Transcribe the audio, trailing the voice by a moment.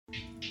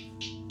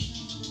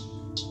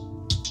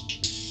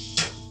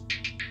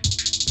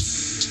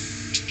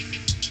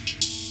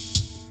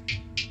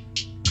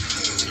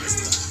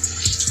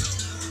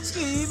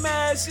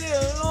mask here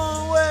a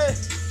long way.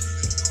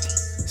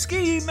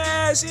 Ski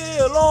mask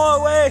here a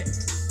long way.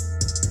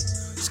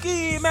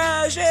 Ski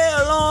mask here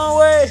a long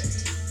way.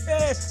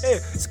 Hey, hey,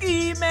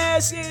 ski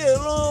mask here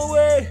a long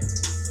way.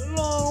 A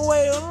long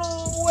way, a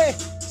long way.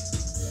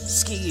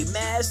 Ski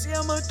mask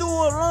coming through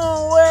a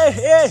long way.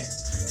 Hey,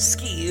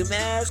 ski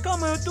mask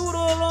coming through the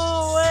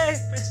long way.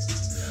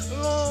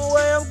 A long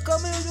way, I'm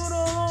coming through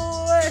the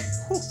long way.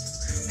 Whew.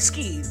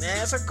 Ski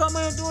mask are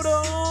coming through the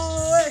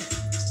long way.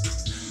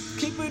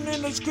 Keeping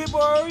in the script,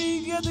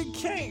 already get the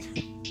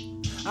cake.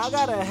 I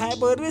got a hat,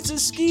 but it's a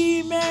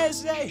ski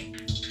mask, hey.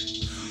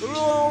 A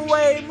long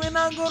way, man,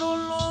 I go the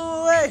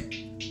long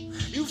way.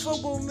 You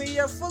fuck with me,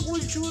 I fuck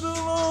with you the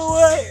long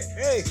way,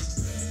 hey.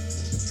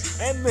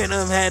 And man,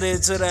 I'm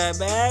headed to that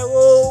bag.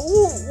 Whoa,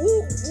 woo,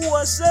 woo, woo.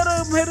 I said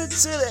I'm headed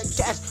to that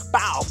cash.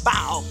 Bow,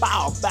 bow,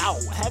 bow, bow.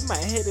 Have my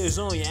hitters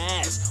on your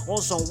ass. On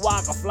some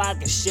Waka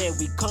Flocka shit.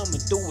 We coming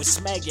through and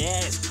smack your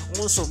ass.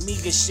 On some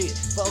Mega shit.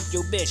 Fuck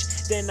your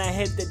bitch. Then I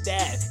hit the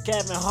dad.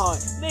 Kevin Hart.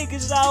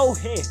 Niggas out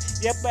here.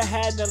 Yep, I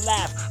had to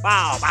laugh.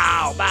 Bow,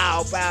 bow,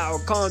 bow, bow.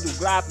 Come through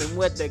grappling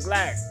with the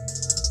Glock.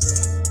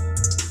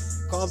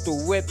 Come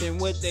through whipping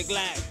with the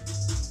Glock.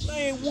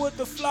 Playing with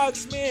the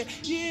flocks, man.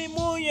 Yeah, I'm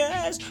on your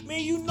ass, man.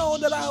 You know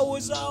that I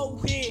was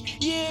out here.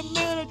 Yeah,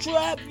 man, a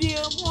trap.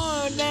 Yeah, I'm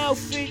on now.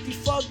 50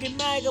 fucking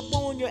mag up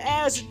on your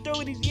ass. At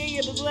 30,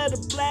 yeah, just let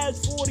it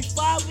blast.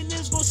 45 and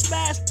it's gonna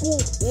smash. Whoa,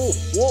 whoa,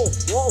 whoa,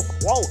 whoa,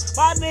 whoa.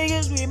 My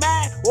niggas be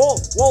mad. Whoa,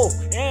 whoa.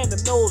 And the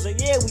nose, and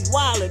yeah, we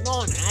wildin'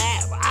 on the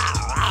ass.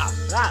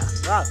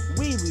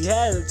 We be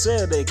headed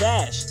to the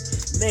cash.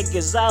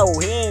 Niggas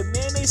out here,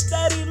 man, they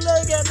steady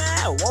looking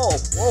at. Whoa,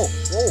 whoa,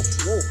 whoa,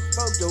 whoa.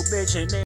 Fuck your bitch and